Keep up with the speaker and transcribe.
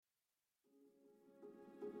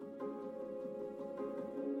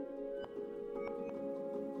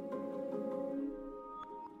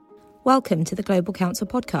Welcome to the Global Council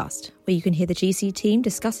podcast, where you can hear the GC team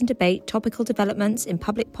discuss and debate topical developments in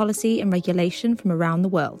public policy and regulation from around the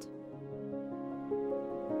world.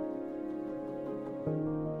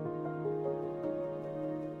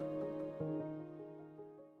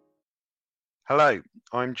 Hello,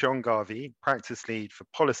 I'm John Garvey, Practice Lead for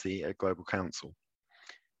Policy at Global Council.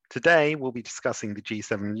 Today, we'll be discussing the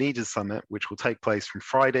G7 Leaders Summit, which will take place from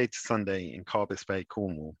Friday to Sunday in Carbis Bay,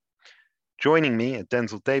 Cornwall. Joining me are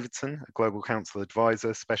Denzil Davidson, a Global Council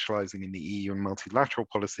advisor specialising in the EU and multilateral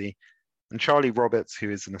policy, and Charlie Roberts, who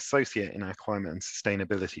is an associate in our climate and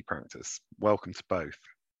sustainability practice. Welcome to both.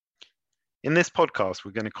 In this podcast,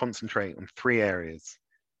 we're going to concentrate on three areas.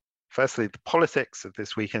 Firstly, the politics of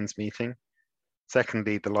this weekend's meeting.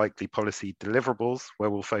 Secondly, the likely policy deliverables, where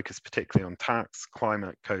we'll focus particularly on tax,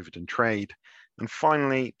 climate, COVID and trade. And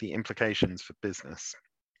finally, the implications for business.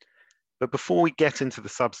 But before we get into the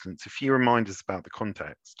substance, a few reminders about the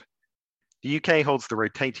context. The UK holds the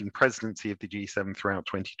rotating presidency of the G7 throughout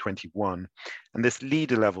 2021, and this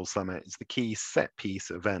leader-level summit is the key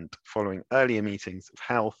set-piece event following earlier meetings of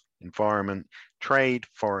health, environment, trade,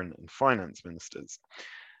 foreign and finance ministers.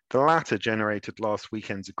 The latter generated last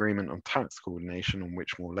weekend's agreement on tax coordination, on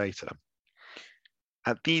which more later.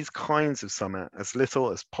 At these kinds of summit, as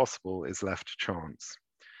little as possible is left to chance.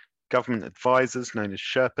 Government advisors, known as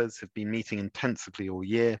Sherpas, have been meeting intensively all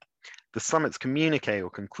year. The summit's communique or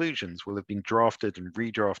conclusions will have been drafted and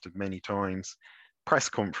redrafted many times. Press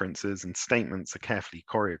conferences and statements are carefully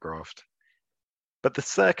choreographed. But the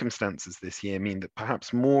circumstances this year mean that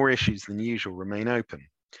perhaps more issues than usual remain open,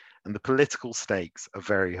 and the political stakes are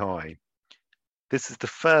very high. This is the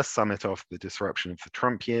first summit after the disruption of the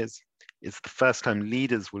Trump years. It's the first time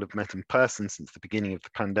leaders will have met in person since the beginning of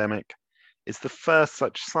the pandemic. It's the first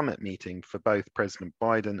such summit meeting for both President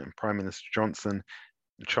Biden and Prime Minister Johnson,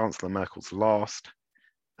 and Chancellor Merkel's last.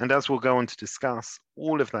 And as we'll go on to discuss,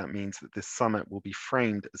 all of that means that this summit will be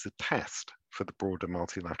framed as a test for the broader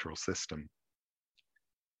multilateral system.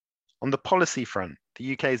 On the policy front,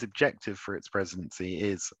 the UK's objective for its presidency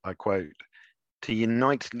is, I quote, to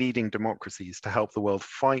unite leading democracies to help the world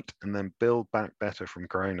fight and then build back better from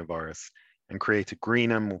coronavirus and create a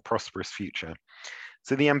greener, more prosperous future.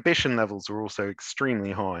 So the ambition levels are also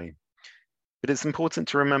extremely high. But it's important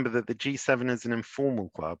to remember that the G7 is an informal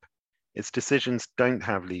club. Its decisions don't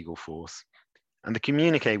have legal force. And the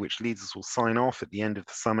communique which leaders will sign off at the end of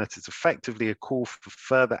the summit is effectively a call for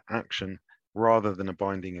further action rather than a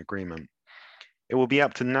binding agreement. It will be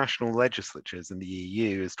up to national legislatures in the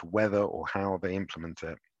EU as to whether or how they implement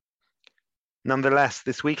it. Nonetheless,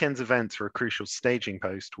 this weekend's events are a crucial staging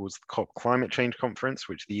post towards the COP Climate Change Conference,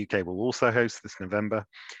 which the UK will also host this November.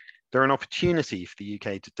 They're an opportunity for the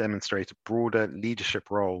UK to demonstrate a broader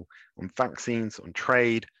leadership role on vaccines, on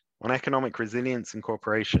trade, on economic resilience and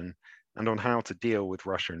cooperation, and on how to deal with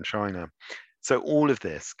Russia and China. So all of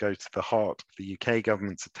this goes to the heart of the UK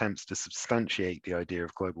government's attempts to substantiate the idea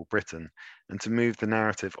of global Britain and to move the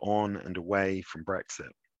narrative on and away from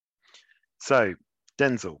Brexit. So,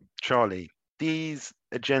 Denzil, Charlie, these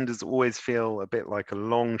agendas always feel a bit like a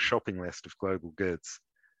long shopping list of global goods.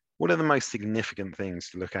 What are the most significant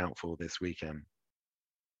things to look out for this weekend?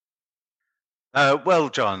 Well,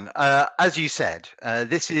 John, as you said,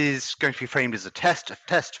 this is going to be framed as a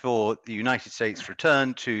test for the United States'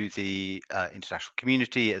 return to the international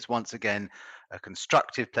community as once again a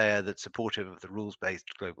constructive player that's supportive of the rules-based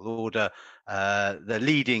global order, the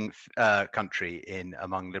leading country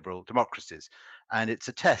among liberal democracies. And it's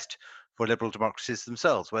a test for liberal democracies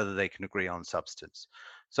themselves, whether they can agree on substance.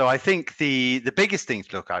 So I think the biggest thing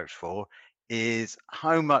to look out for is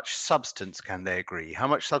how much substance can they agree? How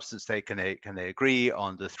much substance can they agree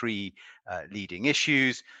on the three leading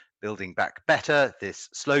issues? Building Back Better, this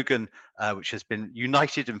slogan, which has been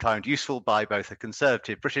united and found useful by both a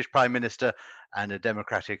Conservative British Prime Minister and a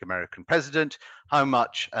Democratic American President, how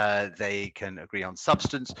much they can agree on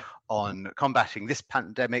substance, on combating this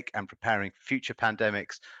pandemic and preparing for future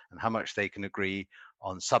pandemics, and how much they can agree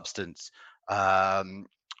on substance on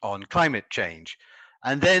climate change.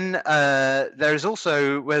 And then there is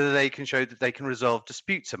also whether they can show that they can resolve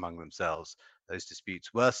disputes among themselves. Those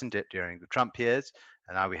disputes worsened it during the Trump years,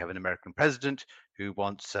 and now we have an American president who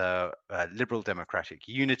wants liberal democratic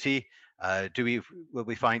unity. Will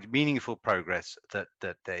we find meaningful progress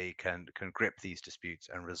that they can grip these disputes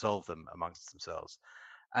and resolve them amongst themselves?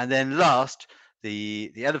 And then last,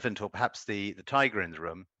 the elephant, or perhaps the tiger in the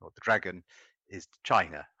room, or the dragon, is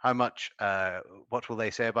China. How much? What will they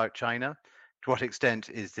say about China? To what extent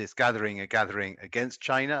is this gathering a gathering against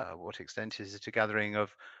China? Or what extent is it a gathering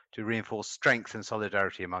to reinforce strength and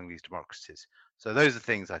solidarity among these democracies? So those are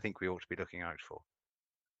things I think we ought to be looking out for.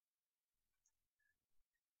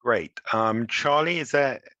 Great. Charlie,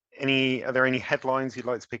 are there any headlines you'd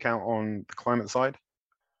like to pick out on the climate side?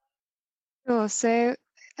 Sure. So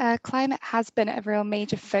climate has been a real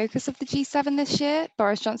major focus of the G7 this year.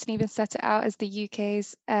 Boris Johnson even set it out as the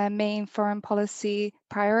UK's main foreign policy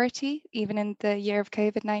priority, even in the year of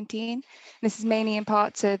COVID-19. This is mainly in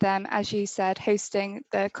part to them, as you said, hosting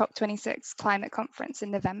the COP26 climate conference in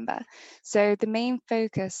November. So the main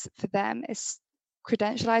focus for them is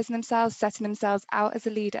credentializing themselves, setting themselves out as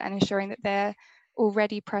a leader, and ensuring that they're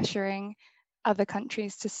already pressuring other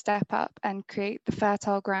countries to step up and create the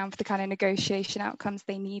fertile ground for the kind of negotiation outcomes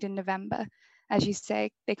they need in November. As you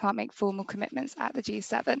say, they can't make formal commitments at the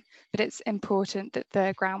G7, but it's important that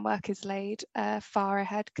the groundwork is laid far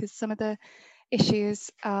ahead, because some of the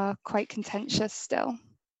issues are quite contentious still.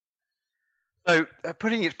 So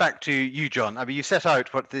putting it back to you, John, I mean, you set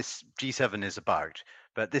out what this G7 is about,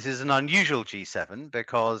 but this is an unusual G7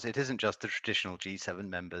 because it isn't just the traditional G7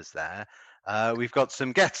 members there. We've got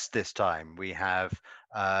some guests this time. We have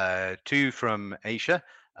two from Asia,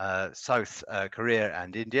 South Korea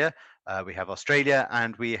and India. We have Australia,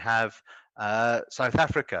 and we have South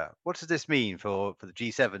Africa. What does this mean for the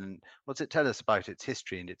G7? And what does it tell us about its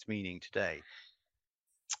history and its meaning today?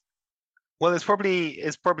 Well, it's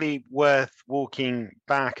probably worth walking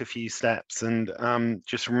back a few steps and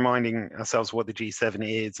just reminding ourselves what the G7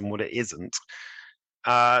 is and what it isn't.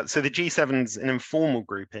 So the G7 is an informal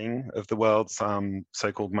grouping of the world's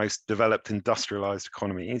so-called most developed industrialized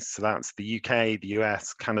economies. So that's the UK, the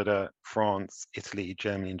US, Canada, France, Italy,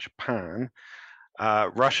 Germany, and Japan.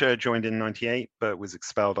 Russia joined in 98, but was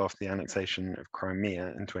expelled after the annexation of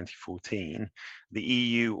Crimea in 2014. The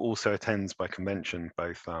EU also attends by convention,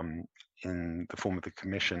 both in the form of the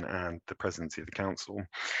Commission and the Presidency of the Council.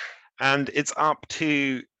 And it's up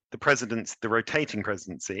to the rotating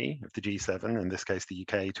presidency of the G7, in this case the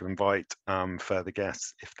UK, to invite further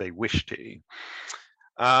guests if they wish to.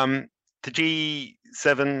 The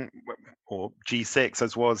G7, or G6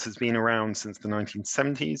 as was, has been around since the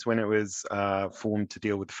 1970s, when it was formed to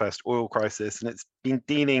deal with the first oil crisis, and it's been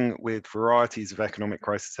dealing with varieties of economic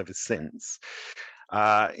crisis ever since.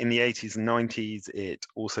 In the 80s and 90s, it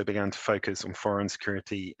also began to focus on foreign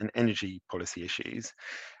security and energy policy issues.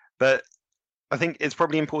 But I think it's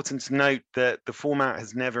probably important to note that the format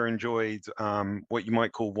has never enjoyed what you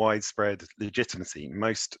might call widespread legitimacy.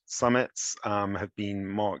 Most summits have been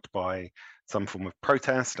marked by some form of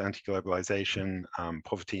protest, anti-globalization,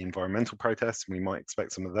 poverty, environmental protests. We might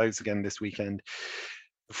expect some of those again this weekend.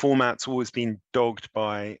 The format's always been dogged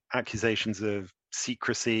by accusations of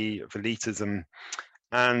secrecy, of elitism,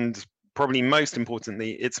 and probably most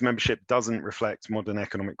importantly, its membership doesn't reflect modern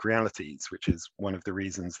economic realities, which is one of the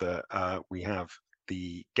reasons that we have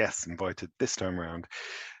the guests invited this time around.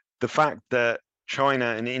 The fact that China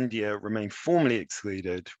and India remain formally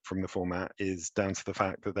excluded from the format is down to the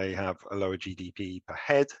fact that they have a lower GDP per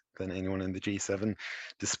head than anyone in the G7,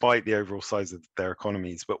 despite the overall size of their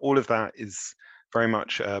economies. But all of that is very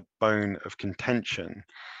much a bone of contention.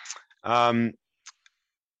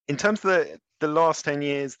 In terms of the last 10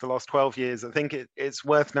 years, the last 12 years, I think it's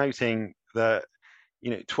worth noting that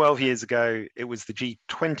 12 years ago, it was the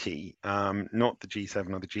G20, not the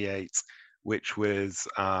G7 or the G8, which was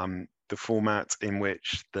the format in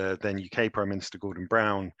which the then UK Prime Minister Gordon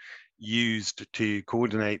Brown used to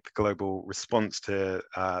coordinate the global response to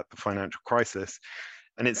the financial crisis.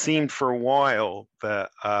 And it seemed for a while that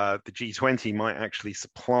the G20 might actually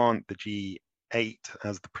supplant the G8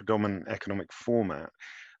 as the predominant economic format.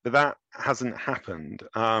 But that hasn't happened.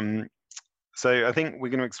 So I think we're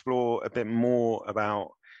going to explore a bit more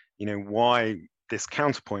about, why this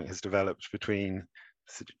counterpoint has developed between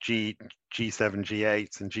G7,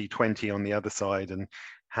 G8, and G20 on the other side, and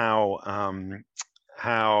how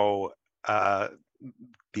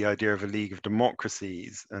the idea of a League of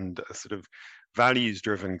Democracies and a sort of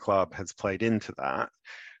values-driven club has played into that.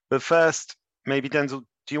 But first, maybe Denzel,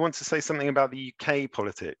 do you want to say something about the UK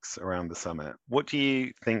politics around the summit? What do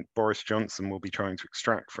you think Boris Johnson will be trying to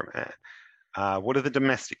extract from it? What are the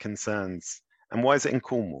domestic concerns, and why is it in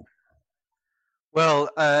Cornwall? Well,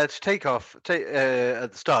 to take off at the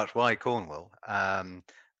start, why Cornwall?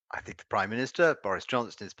 I think the Prime Minister, Boris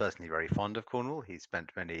Johnson, is personally very fond of Cornwall. He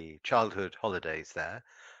spent many childhood holidays there.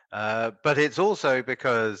 But it's also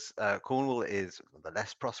because Cornwall is one of the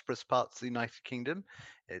less prosperous parts of the United Kingdom.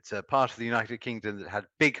 It's a part of the United Kingdom that had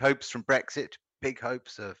big hopes from Brexit, big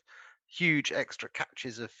hopes of huge extra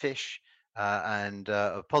catches of fish and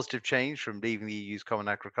of positive change from leaving the EU's common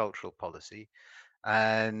agricultural policy.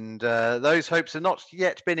 And those hopes have not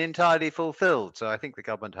yet been entirely fulfilled. So I think the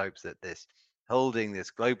government hopes that holding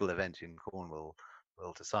this global event in Cornwall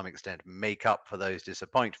will to some extent make up for those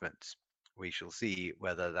disappointments. We shall see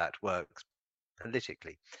whether that works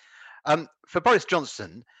politically. For Boris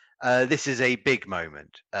Johnson, this is a big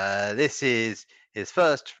moment. This is his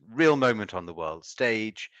first real moment on the world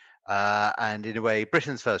stage, and in a way,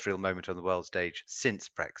 Britain's first real moment on the world stage since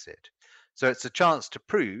Brexit. So it's a chance to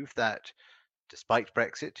prove that despite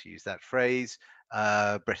Brexit, to use that phrase,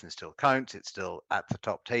 Britain still counts, it's still at the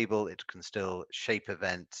top table, it can still shape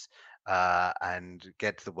events and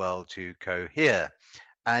get the world to cohere.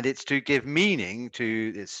 And it's to give meaning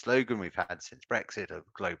to this slogan we've had since Brexit of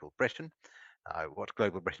Global Britain. What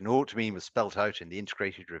Global Britain ought to mean was spelt out in the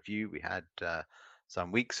integrated review we had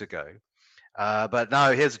some weeks ago. But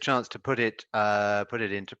now here's a chance to put it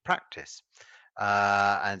into practice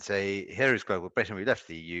and say, here is Global Britain. We left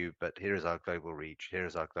the EU, but here is our global reach. Here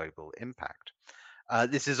is our global impact.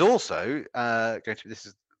 This is also this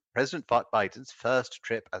is President Biden's first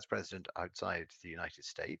trip as president outside the United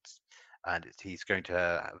States. And he's going to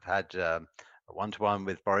have had a one-to-one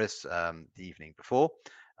with Boris the evening before,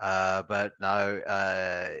 but now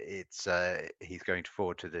he's going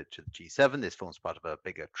forward to the G7. This forms part of a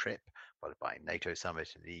bigger trip, followed by a NATO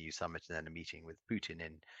summit and the EU summit, and then a meeting with Putin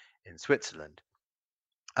in Switzerland.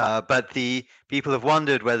 But the people have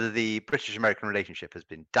wondered whether the British-American relationship has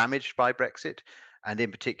been damaged by Brexit, and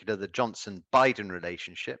in particular the Johnson-Biden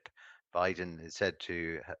relationship. Biden is said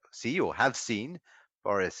to see or have seen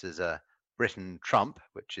Boris as a Britain Trump,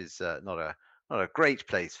 which is not a great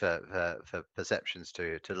place for perceptions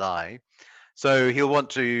to lie. So he'll want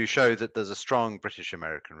to show that there's a strong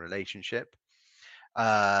British-American relationship.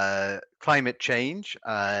 Climate change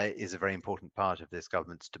is a very important part of this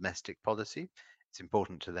government's domestic policy. It's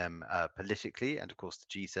important to them politically, and of course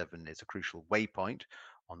the G7 is a crucial waypoint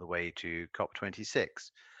on the way to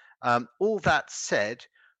COP26. All that said,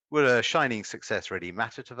 will a shining success really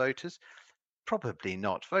matter to voters? Probably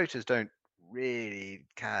not. Voters don't really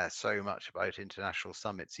care so much about international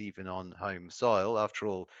summits, even on home soil. After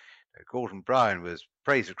all, Gordon Brown was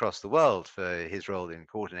praised across the world for his role in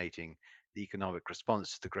coordinating the economic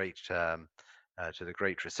response to the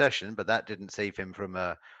Great Recession, but that didn't save him from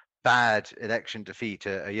a bad election defeat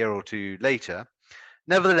a year or two later.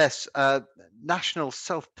 Nevertheless, national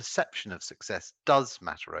self-perception of success does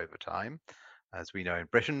matter over time. As we know in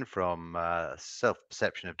Britain, from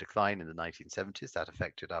self-perception of decline in the 1970s, that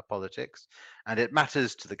affected our politics. And it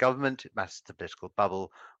matters to the government, it matters to the political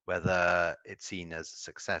bubble, whether it's seen as a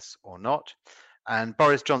success or not. And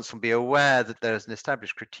Boris Johnson will be aware that there is an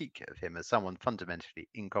established critique of him as someone fundamentally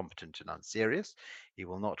incompetent and unserious. He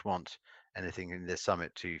will not want anything in this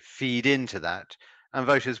summit to feed into that, and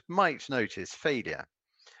voters might notice failure.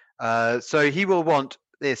 So he will want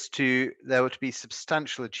there to be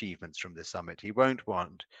substantial achievements from this summit. He won't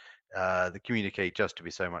want the communique just to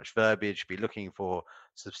be so much verbiage, be looking for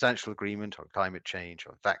substantial agreement on climate change,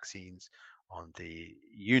 on vaccines, on the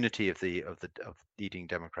unity of leading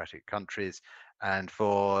democratic countries, and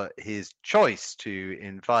for his choice to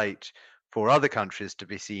invite 4 other countries to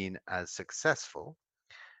be seen as successful.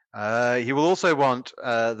 He will also want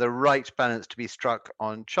the right balance to be struck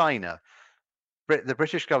on China. The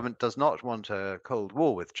British government does not want a Cold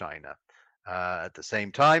War with China. At the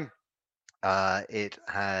same time, it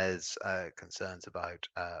has concerns about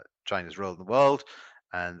China's role in the world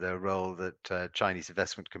and the role that Chinese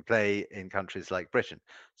investment can play in countries like Britain.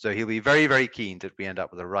 So he'll be very, very keen that we end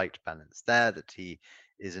up with a right balance there, that he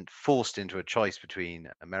isn't forced into a choice between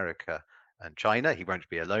America and China. He won't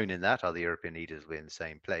be alone in that. Other European leaders will be in the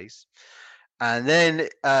same place. And then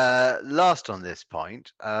last on this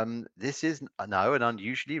point, this is now an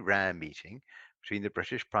unusually rare meeting between the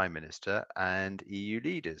British Prime Minister and EU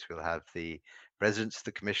leaders. We'll have the presidents of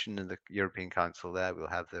the Commission and the European Council there. We'll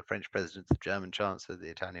have the French President, the German Chancellor, the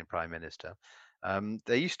Italian Prime Minister.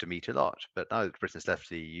 They used to meet a lot, but now that Britain's left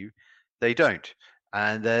the EU, they don't.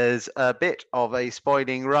 And there's a bit of a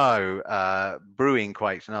spoiling row brewing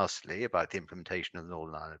quite nastily about the implementation of the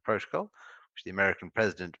Northern Ireland Protocol, which the American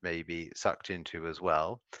president may be sucked into as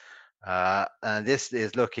well. And this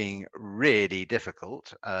is looking really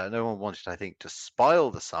difficult. No one wanted, I think, to spoil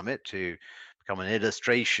the summit, to become an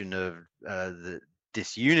illustration of the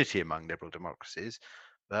disunity among liberal democracies,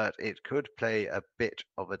 but it could play a bit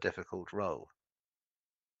of a difficult role.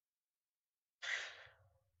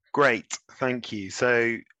 Great, thank you.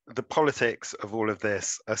 So the politics of all of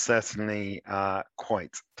this are certainly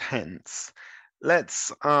quite tense.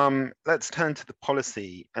 Let's turn to the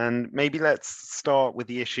policy, and maybe let's start with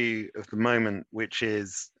the issue of the moment, which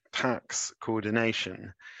is tax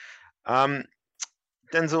coordination.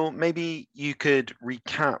 Denzil, maybe you could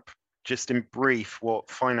recap just in brief what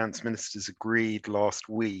finance ministers agreed last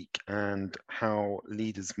week and how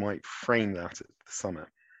leaders might frame that at the summit?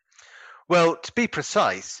 Well, to be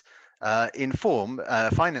precise, in form,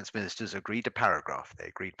 finance ministers agreed a paragraph. They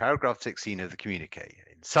agreed paragraph 16 of the communique.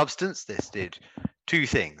 In substance, this did two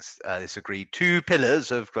things. This agreed two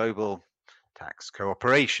pillars of global tax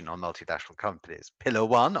cooperation on multinational companies. Pillar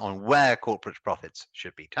 1 on where corporate profits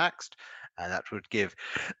should be taxed, and that would give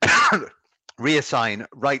reassign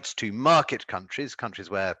rights to market countries, countries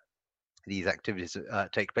where these activities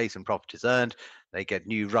take place and profit is earned. They get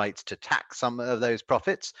new rights to tax some of those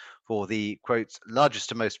profits for the, quote,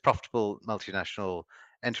 largest and most profitable multinational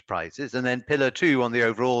enterprises. And then pillar 2 on the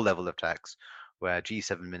overall level of tax, where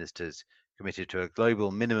G7 ministers committed to a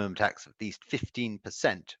global minimum tax of at least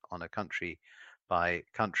 15% on a country by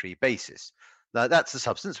country basis. Now, that's the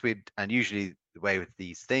substance. And usually the way with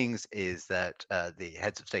these things is that the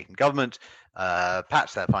heads of state and government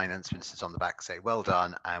pat their finance ministers on the back, say, well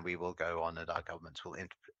done, and we will go on and our governments will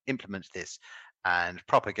implement this and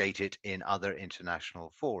propagate it in other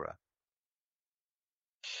international fora.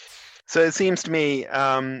 So it seems to me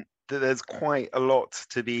that there's quite a lot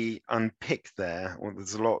to be unpicked there, or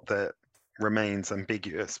there's a lot that remains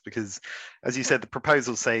ambiguous, because, as you said, the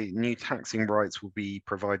proposals say new taxing rights will be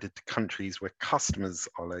provided to countries where customers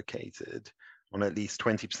are located on at least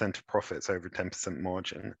 20% of profits over a 10%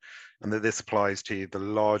 margin, and that this applies to the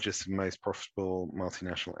largest and most profitable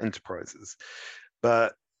multinational enterprises.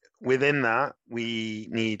 But within that, we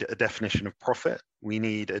need a definition of profit. We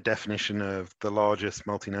need a definition of the largest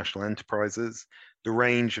multinational enterprises, the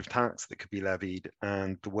range of tax that could be levied,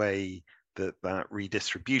 and the way that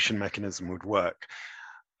redistribution mechanism would work.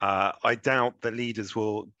 I doubt that leaders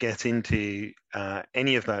will get into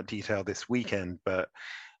any of that detail this weekend, but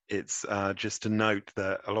it's just to note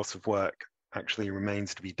that a lot of work actually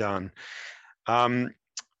remains to be done.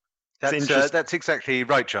 That's exactly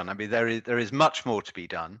right, John. I mean, there is much more to be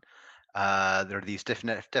done. There are these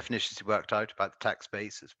definitions worked out about the tax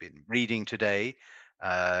base. It's been reading today.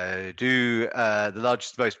 Do the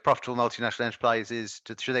largest, most profitable multinational enterprises,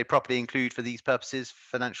 should they properly include for these purposes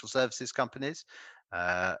financial services companies?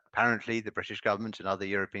 Apparently, the British government and other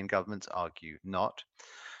European governments argue not.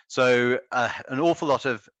 So an awful lot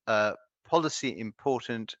of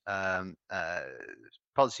important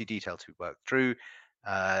policy detail to work through.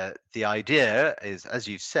 The idea is, as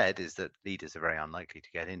you've said, is that leaders are very unlikely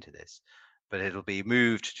to get into this, but it'll be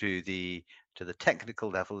moved to the technical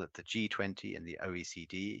level at the G20 and the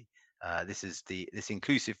OECD. This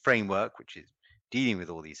inclusive framework, which is dealing with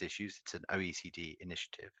all these issues. It's an OECD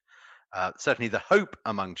initiative. Certainly, the hope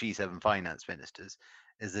among G7 finance ministers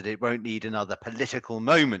is that it won't need another political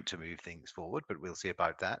moment to move things forward, but we'll see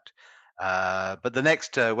about that. But the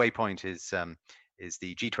next waypoint is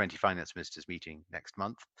the G20 finance ministers meeting next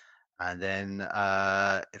month, and then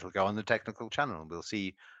it'll go on the technical channel, and we'll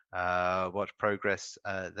see what progress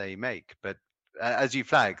they make. But as you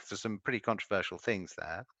flagged, there's some pretty controversial things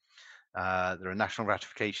there. There are national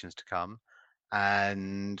ratifications to come,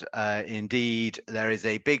 and indeed there is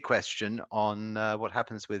a big question on what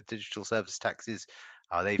happens with digital service taxes,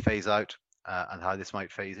 how they phase out, and how this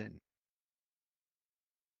might phase in.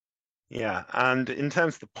 Yeah, and in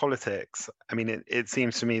terms of the politics, I mean, it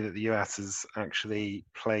seems to me that the US has actually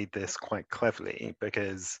played this quite cleverly,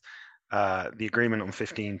 because the agreement on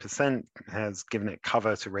 15% has given it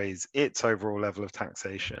cover to raise its overall level of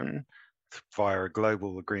taxation via a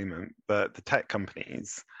global agreement, but the tech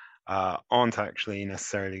companies aren't actually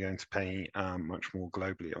necessarily going to pay much more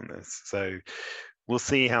globally on this. So we'll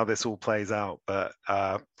see how this all plays out, but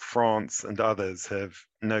France and others have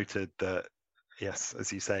noted that, yes,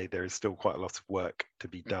 as you say, there is still quite a lot of work to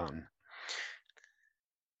be done.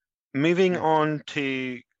 Moving on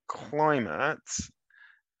to climate,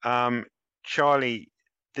 Charlie,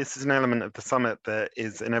 this is an element of the summit that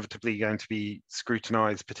is inevitably going to be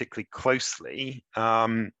scrutinized particularly closely.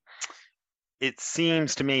 It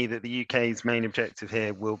seems to me that the UK's main objective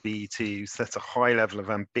here will be to set a high level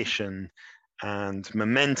of ambition and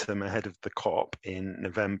momentum ahead of the COP in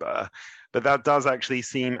November, but that does actually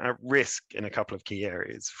seem at risk in a couple of key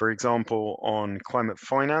areas. For example, on climate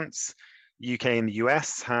finance, UK and the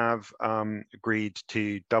US have agreed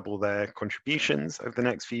to double their contributions over the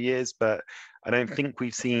next few years, but I don't think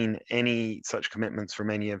we've seen any such commitments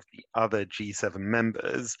from any of the other G7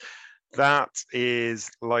 members. That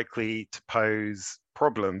is likely to pose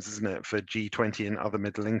problems, isn't it, for G20 and other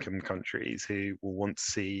middle-income countries who will want to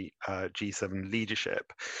see G7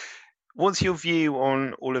 leadership. What's your view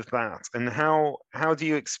on all of that, and how do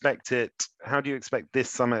you expect it? How do you expect this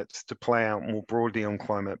summit to play out more broadly on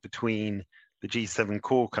climate between the G7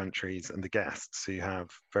 core countries and the guests who have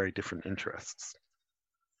very different interests?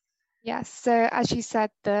 Yes, so as you said,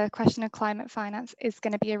 the question of climate finance is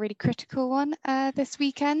going to be a really critical one this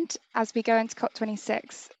weekend. As we go into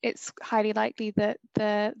COP26, it's highly likely that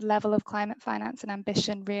the level of climate finance and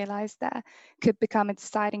ambition realised there could become a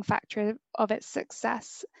deciding factor of its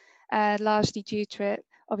success, largely due to it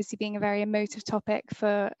obviously being a very emotive topic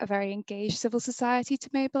for a very engaged civil society to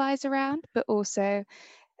mobilise around, but also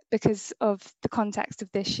because of the context of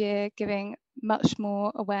this year, giving much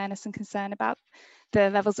more awareness and concern about the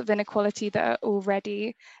levels of inequality that are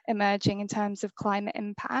already emerging in terms of climate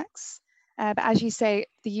impacts. But as you say,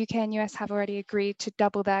 the UK and US have already agreed to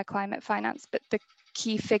double their climate finance, but the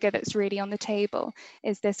key figure that's really on the table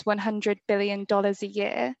is this $100 billion a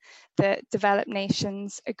year that developed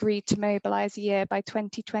nations agreed to mobilize a year by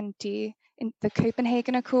 2020 in the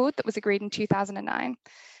Copenhagen Accord that was agreed in 2009.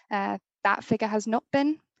 That figure has not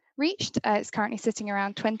been reached. It's currently sitting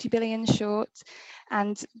around 20 billion short,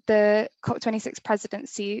 and the COP26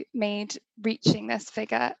 presidency made reaching this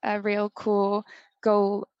figure a real core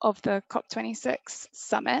goal of the COP26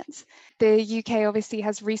 summit. The UK obviously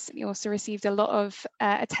has recently also received a lot of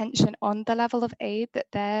attention on the level of aid that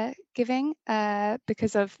they're giving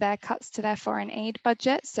because of their cuts to their foreign aid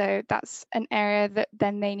budget. So that's an area that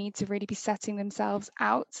then they need to really be setting themselves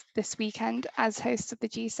out this weekend as hosts of the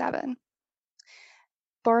G7.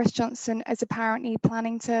 Boris Johnson is apparently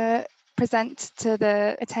planning to present to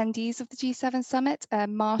the attendees of the G7 summit a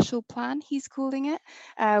Marshall Plan, he's calling it,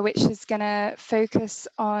 which is going to focus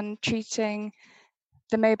on treating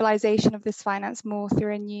the mobilization of this finance more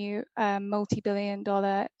through a new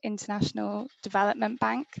multi-billion-dollar international development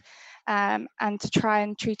bank, and to try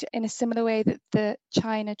and treat it in a similar way that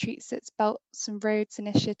China treats its Belts and Roads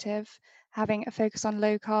initiative, having a focus on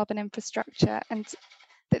low carbon infrastructure, and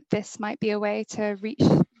that this might be a way to reach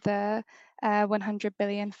the 100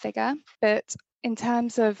 billion figure. But in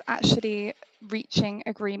terms of actually reaching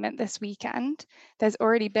agreement this weekend, there's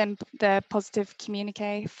already been the positive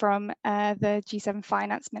communique from the G7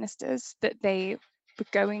 finance ministers that they were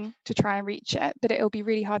going to try and reach it, but it'll be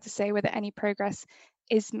really hard to say whether any progress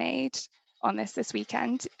is made on this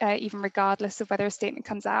weekend, even regardless of whether a statement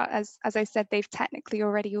comes out. As I said, they've technically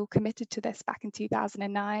already all committed to this back in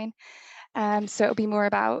 2009. So it'll be more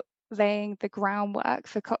about laying the groundwork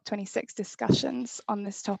for COP26 discussions on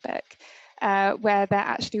this topic, where they're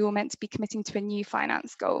actually all meant to be committing to a new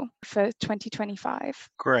finance goal for 2025.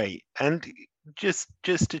 Great. And just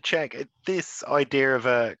to check, this idea of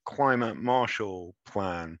a climate Marshall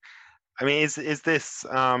Plan, I mean, is this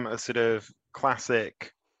a sort of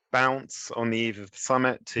classic bounce on the eve of the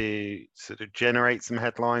summit to sort of generate some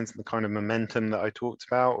headlines and the kind of momentum that I talked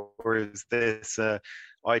about, or is this a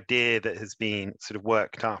idea that has been sort of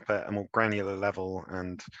worked up at a more granular level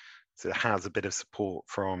and sort of has a bit of support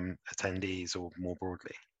from attendees or more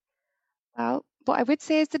broadly? Well, what I would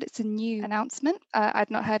say is that it's a new announcement.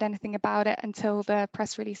 I'd not heard anything about it until the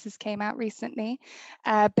press releases came out recently,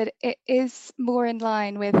 but it is more in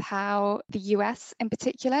line with how the US in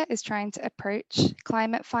particular is trying to approach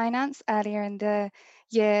climate finance. Earlier in the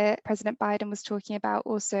year, President Biden was talking about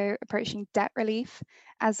also approaching debt relief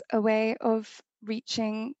as a way of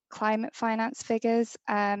reaching climate finance figures,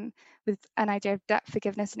 with an idea of debt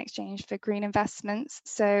forgiveness in exchange for green investments.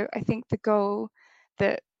 So I think the goal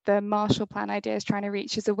that the Marshall Plan idea is trying to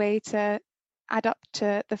reach is a way to add up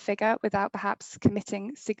to the figure without perhaps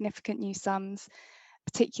committing significant new sums,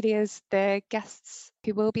 particularly as the guests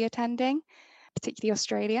who will be attending, particularly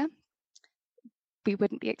Australia, we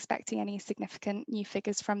wouldn't be expecting any significant new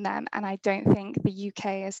figures from them. And I don't think the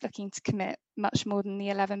UK is looking to commit much more than the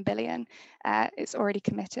 11 billion. It's already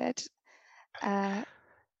committed.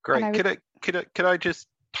 Great. Could I just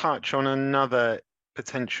touch on another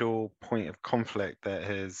potential point of conflict that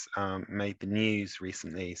has made the news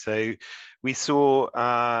recently? So we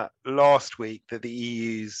saw last week that the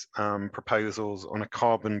EU's proposals on a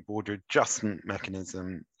carbon border adjustment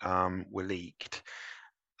mechanism were leaked.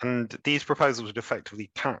 And these proposals would effectively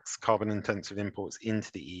tax carbon intensive imports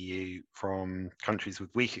into the EU from countries with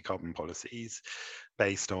weaker carbon policies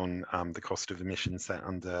based on the cost of emissions set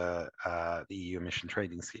under the EU emission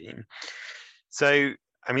trading scheme. So,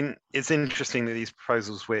 I mean, it's interesting that these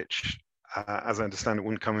proposals, which, as I understand it,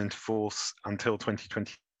 wouldn't come into force until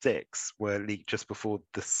 2026, were leaked just before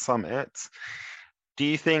the summit. Do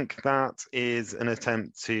you think that is an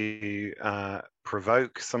attempt to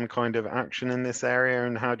provoke some kind of action in this area?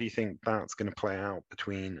 And how do you think that's going to play out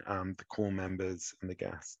between the core members and the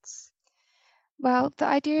guests? Well, the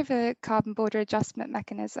idea of a carbon border adjustment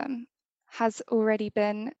mechanism has already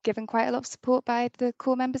been given quite a lot of support by the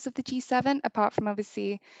core members of the G7, apart from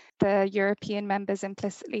obviously the European members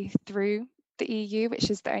implicitly through the EU, which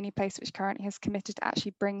is the only place which currently has committed to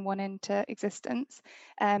actually bring one into existence.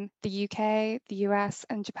 The UK, the US,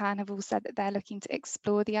 and Japan have all said that they're looking to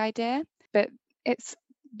explore the idea, but it's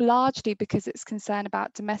largely because it's concerned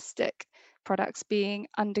about domestic products being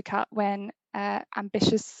undercut when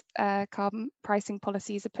ambitious carbon pricing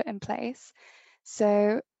policies are put in place.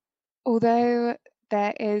 So although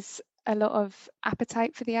there is a lot of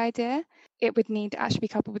appetite for the idea, it would need to actually be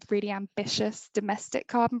coupled with really ambitious domestic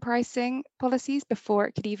carbon pricing policies before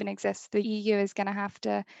it could even exist. The EU is going to have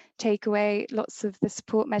to take away lots of the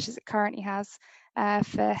support measures it currently has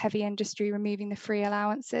for heavy industry, removing the free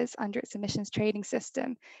allowances under its emissions trading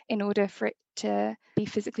system in order for it to be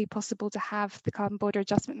physically possible to have the carbon border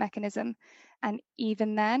adjustment mechanism. And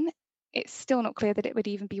even then, it's still not clear that it would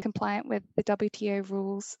even be compliant with the WTO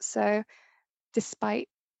rules. So despite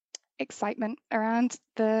excitement around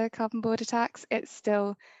the carbon border tax, it's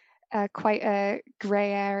still quite a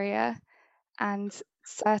grey area. And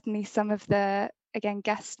certainly some of the, again,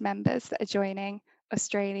 guest members that are joining,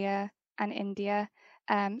 Australia and India,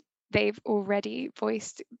 they've already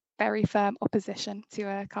voiced very firm opposition to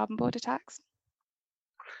a carbon border tax.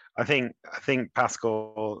 I think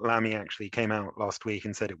Pascal Lamy actually came out last week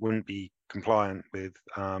and said it wouldn't be compliant with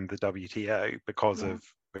the WTO because of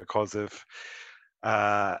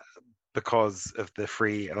the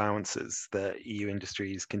free allowances that EU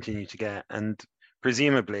industries continue to get. And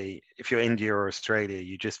presumably, if you're India or Australia,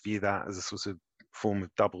 you just view that as a sort of form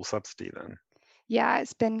of double subsidy then. Yeah,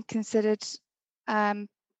 it's been considered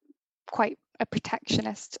quite a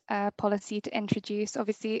protectionist policy to introduce.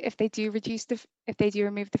 Obviously, if they do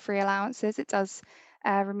remove the free allowances, it does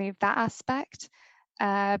remove that aspect.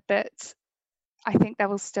 But I think there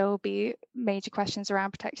will still be major questions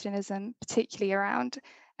around protectionism, particularly around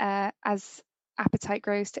as appetite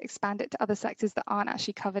grows to expand it to other sectors that aren't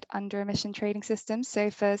actually covered under emission trading systems.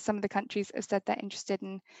 So for some of the countries that have said they're interested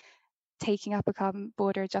in taking up a carbon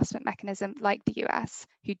border adjustment mechanism like the US,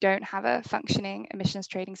 who don't have a functioning emissions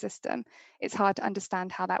trading system, it's hard to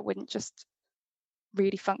understand how that wouldn't just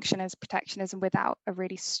really function as protectionism without a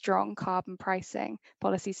really strong carbon pricing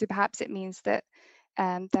policy. So perhaps it means that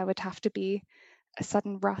there would have to be a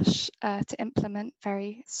sudden rush to implement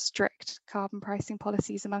very strict carbon pricing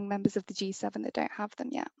policies among members of the G7 that don't have them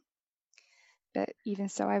yet. But even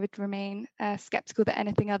so, I would remain skeptical that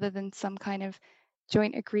anything other than some kind of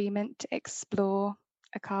joint agreement to explore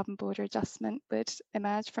a carbon border adjustment would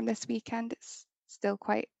emerge from this weekend. It's still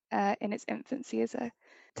quite in its infancy as a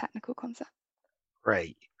technical concept.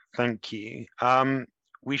 Great, thank you.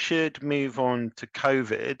 We should move on to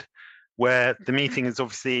COVID, where the meeting is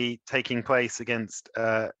obviously taking place against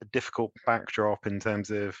a difficult backdrop in terms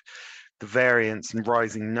of the variants and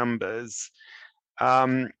rising numbers.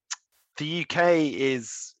 The UK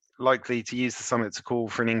is likely to use the summit to call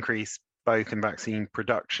for an increase both in vaccine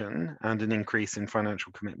production and an increase in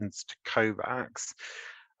financial commitments to COVAX.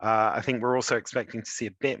 I think we're also expecting to see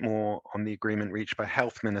a bit more on the agreement reached by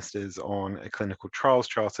health ministers on a clinical trials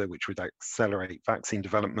charter, which would accelerate vaccine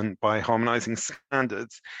development by harmonizing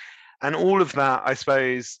standards. And all of that, I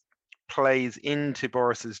suppose, plays into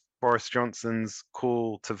Boris Johnson's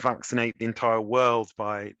call to vaccinate the entire world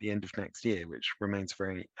by the end of next year, which remains a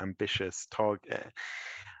very ambitious target.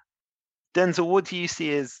 Denzel, what do you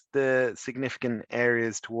see as the significant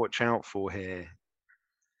areas to watch out for here?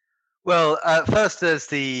 Well, first there's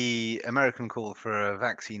the American call for a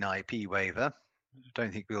vaccine IP waiver. I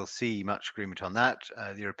don't think we'll see much agreement on that.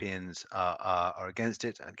 The Europeans are against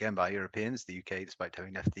it. Again, by Europeans, the UK, despite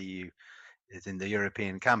having left the EU, is in the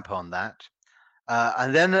European camp on that.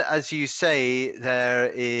 And then, as you say, there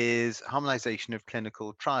is harmonization of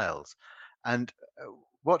clinical trials. And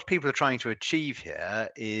what people are trying to achieve here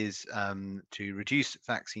is to reduce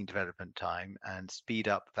vaccine development time and speed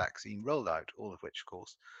up vaccine rollout, all of which, of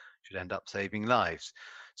course, should end up saving lives.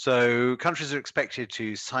 So countries are expected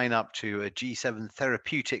to sign up to a G7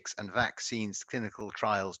 therapeutics and vaccines clinical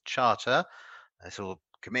trials charter. This will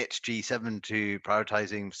commit G7 to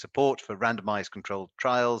prioritizing support for randomized controlled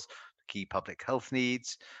trials, key public health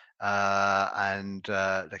needs, and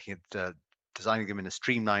looking at designing them in a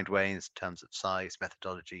streamlined way in terms of size,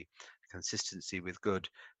 methodology, consistency with good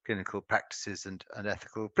clinical practices and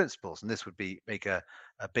ethical principles. And this would make a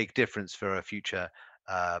big difference for a future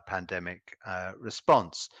pandemic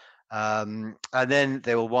response. And then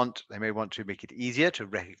they may want to make it easier to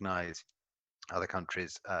recognize other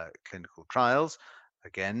countries' clinical trials.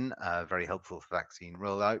 Again, very helpful for vaccine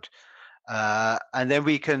rollout. And then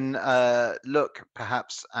we can look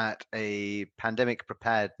perhaps at a pandemic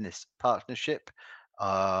preparedness partnership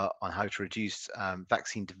on how to reduce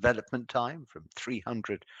vaccine development time from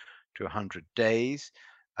 300 to 100 days.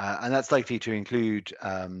 And that's likely to include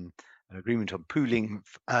an agreement on pooling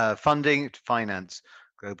funding to finance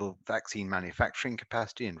global vaccine manufacturing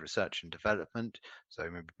capacity and research and development. So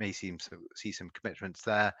we may see some commitments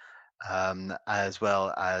there, as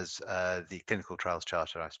well as the clinical trials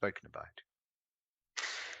charter I've spoken about.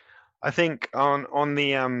 I think on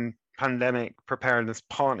the pandemic preparedness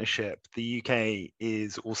partnership, the UK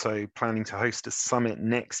is also planning to host a summit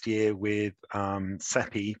next year with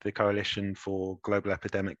CEPI, the Coalition for Global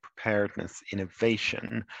Epidemic Preparedness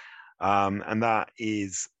Innovation, and that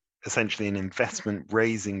is essentially an investment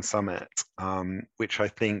raising summit, which I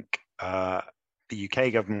think the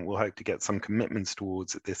UK government will hope to get some commitments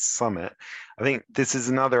towards at this summit. I think this is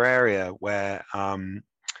another area where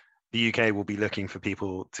the UK will be looking for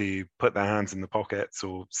people to put their hands in the pockets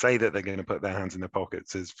or say that they're going to put their hands in their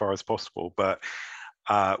pockets as far as possible. But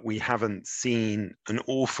we haven't seen an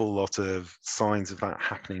awful lot of signs of that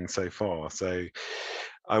happening so far. So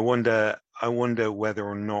I wonder whether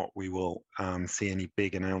or not we will see any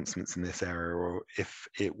big announcements in this area, or if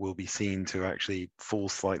it will be seen to actually fall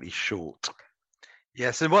slightly short.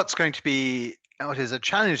 Yes, and what is a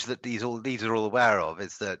challenge that these are all aware of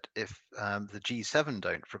is that if the G7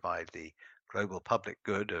 don't provide the global public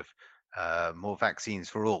good of more vaccines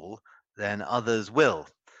for all, then others will.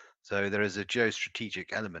 So there is a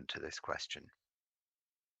geostrategic element to this question.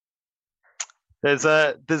 There's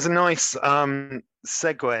a nice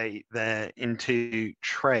segue there into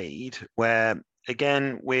trade, where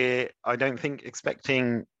again I don't think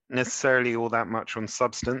expecting necessarily all that much on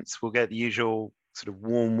substance. We'll get the usual sort of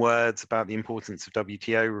warm words about the importance of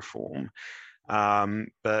WTO reform,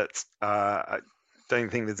 but I don't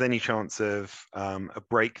think there's any chance of a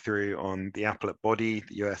breakthrough on the appellate body.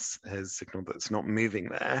 The US has signaled that it's not moving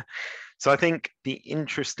there. So I think the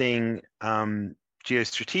interesting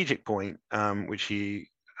geostrategic point, which you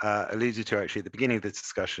alluded to actually at the beginning of the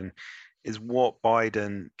discussion, is what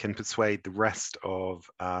Biden can persuade the rest of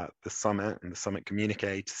the summit and the summit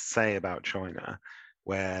communique to say about China,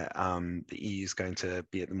 where the EU is going to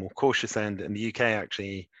be at the more cautious end, and the UK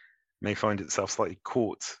actually may find itself slightly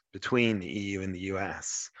caught between the EU and the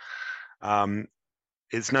US.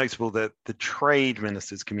 It's notable that the trade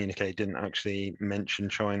ministers communique didn't actually mention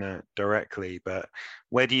China directly, but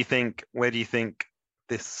where do you think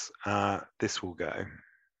this will go?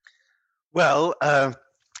 Well,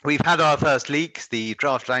 we've had our first leaks. The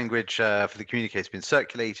draft language for the communique has been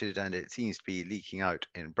circulated, and it seems to be leaking out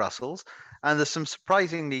in Brussels. And there's some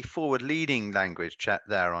surprisingly forward-leading language chat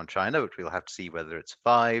there on China, which we'll have to see whether it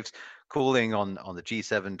survives, calling on the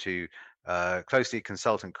G7 to closely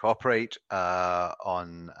consult and cooperate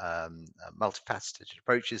on multifaceted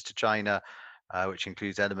approaches to China, which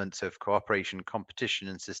includes elements of cooperation, competition,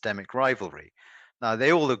 and systemic rivalry. Now,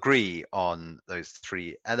 they all agree on those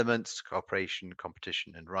three elements: cooperation,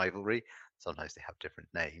 competition, and rivalry. Sometimes they have different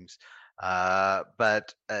names.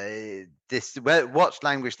 But what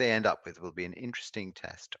language they end up with will be an interesting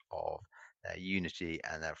test of their unity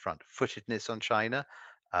and their front-footedness on China.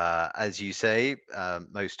 As you say,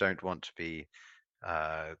 most don't want to be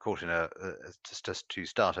caught in just to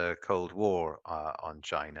start a Cold War on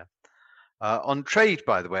China. On trade,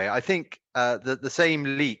 by the way, I think that the same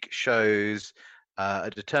leak shows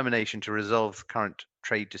a determination to resolve current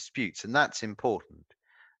trade disputes, and that's important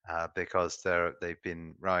because they've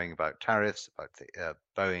been rowing about tariffs, about the,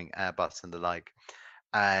 Boeing, Airbus, and the like,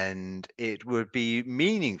 and it would be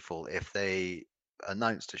meaningful if they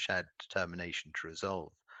announced a shared determination to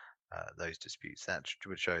resolve those disputes. That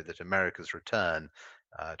would show that America's return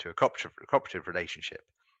to a cooperative relationship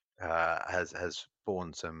has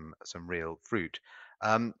borne some real fruit.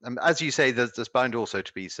 And as you say, there's bound also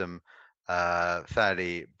to be some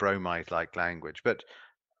fairly bromide-like language, but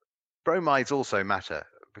bromides also matter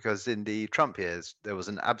because in the Trump years there was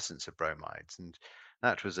an absence of bromides, and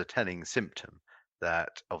that was a telling symptom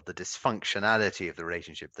of the dysfunctionality of the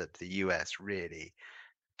relationship, that the US really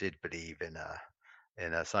did believe in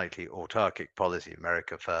a slightly autarkic policy,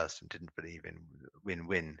 America first, and didn't believe in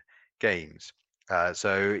win-win games.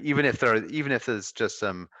 So even if there's just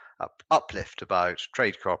some uplift about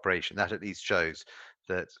trade cooperation, that at least shows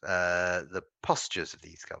that the postures of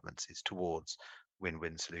these governments is towards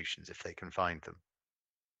win-win solutions if they can find them.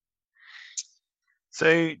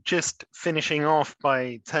 So just finishing off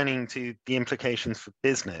by turning to the implications for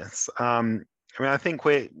business. I mean, I think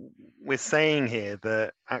we're saying here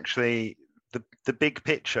that actually the big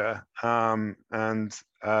picture and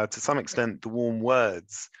to some extent the warm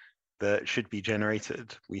words that should be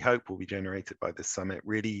generated, we hope will be generated by this summit,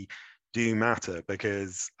 really do matter,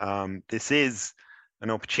 because this is an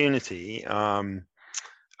opportunity, a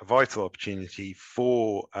vital opportunity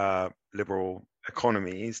for liberal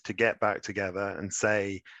economies to get back together and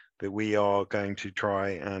say that we are going to try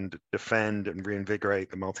and defend and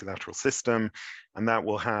reinvigorate the multilateral system, and that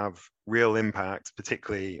will have real impact,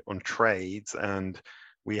 particularly on trades, and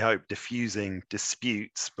we hope diffusing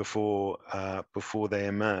disputes before they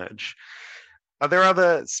emerge. Are there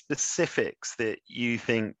other specifics that you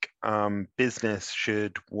think business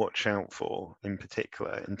should watch out for in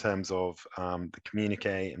particular in terms of the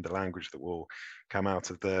communique and the language that will come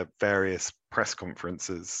out of the various press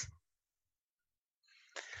conferences?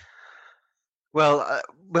 Well,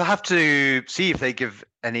 we'll have to see if they give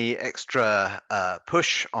any extra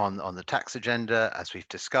push on the tax agenda, as we've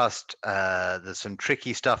discussed. There's some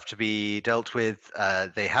tricky stuff to be dealt with.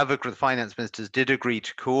 The finance ministers did agree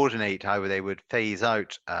to coordinate how they would phase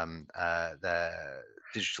out their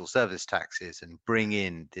digital service taxes and bring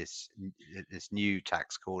in this new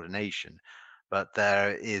tax coordination. But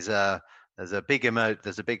there's a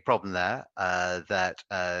big problem there that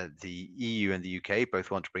the EU and the UK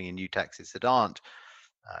both want to bring in new taxes that aren't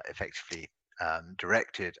effectively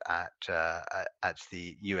directed at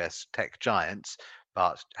the US tech giants,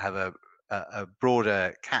 but have a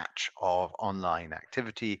broader catch of online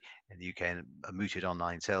activity in the UK and a mooted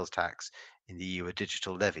online sales tax in the EU, a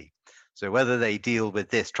digital levy. So whether they deal with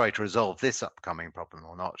this, try to resolve this upcoming problem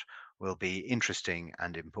or not, will be interesting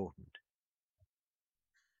and important.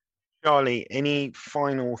 Charlie, any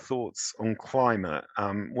final thoughts on climate?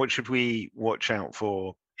 What should we watch out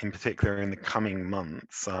for in particular in the coming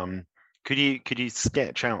months? Could you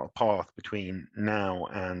sketch out a path between now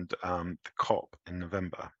and the COP in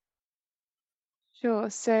November?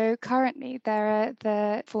 Sure. So currently there are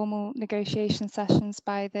the formal negotiation sessions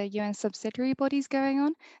by the UN subsidiary bodies going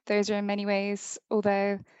on. Those are in many ways,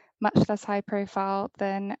 although much less high profile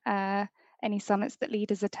than any summits that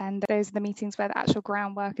leaders attend. Those are the meetings where the actual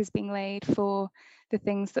groundwork is being laid for the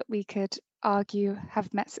things that we could argue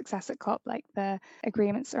have met success at COP, like the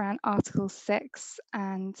agreements around Article 6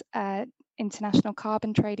 and international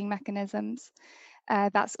carbon trading mechanisms.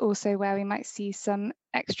 That's also where we might see some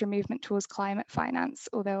extra movement towards climate finance,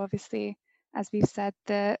 although obviously, as we've said,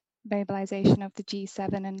 the mobilization of the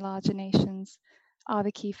G7 and larger nations are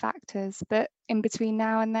the key factors. But in between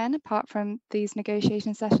now and then, apart from these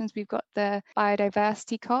negotiation sessions, we've got the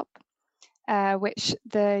biodiversity COP, which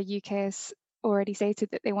the UK has already stated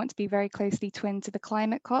that they want to be very closely twinned to the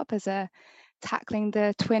climate COP as a tackling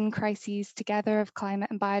the twin crises together of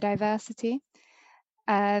climate and biodiversity.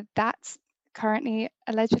 That's currently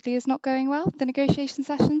allegedly is not going well, the negotiation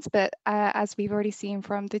sessions, but as we've already seen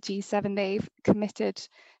from the G7, they've committed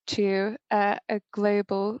to a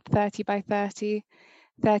global 30 by 30,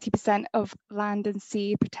 30% of land and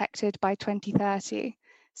sea protected by 2030.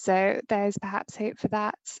 So there's perhaps hope for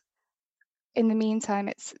that. In the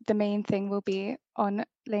meantime, the main thing will be on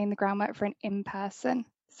laying the groundwork for an in-person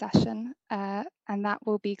session, and that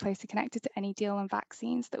will be closely connected to any deal on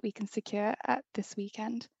vaccines that we can secure at this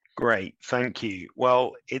weekend. Great, thank you.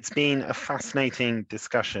 Well, it's been a fascinating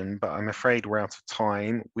discussion, but I'm afraid we're out of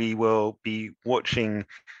time. We will be watching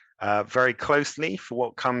very closely for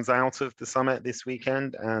what comes out of the summit this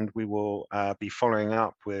weekend, and we will be following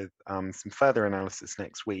up with some further analysis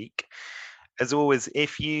next week. As always,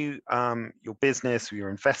 if your business or your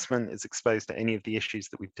investment is exposed to any of the issues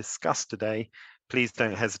that we've discussed today, please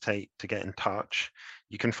don't hesitate to get in touch.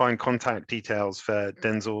 You can find contact details for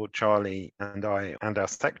Denzel, Charlie, and I, and our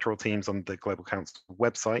sectoral teams on the Global Council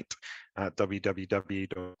website at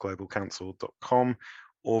www.globalcouncil.com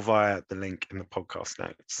or via the link in the podcast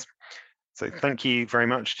notes. So thank you very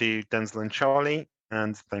much to Denzel and Charlie,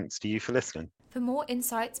 and thanks to you for listening. For more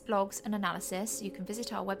insights, blogs, and analysis, you can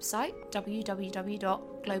visit our website,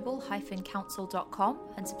 www.global-council.com,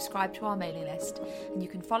 and subscribe to our mailing list. And you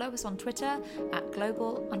can follow us on Twitter at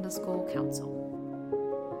global_council.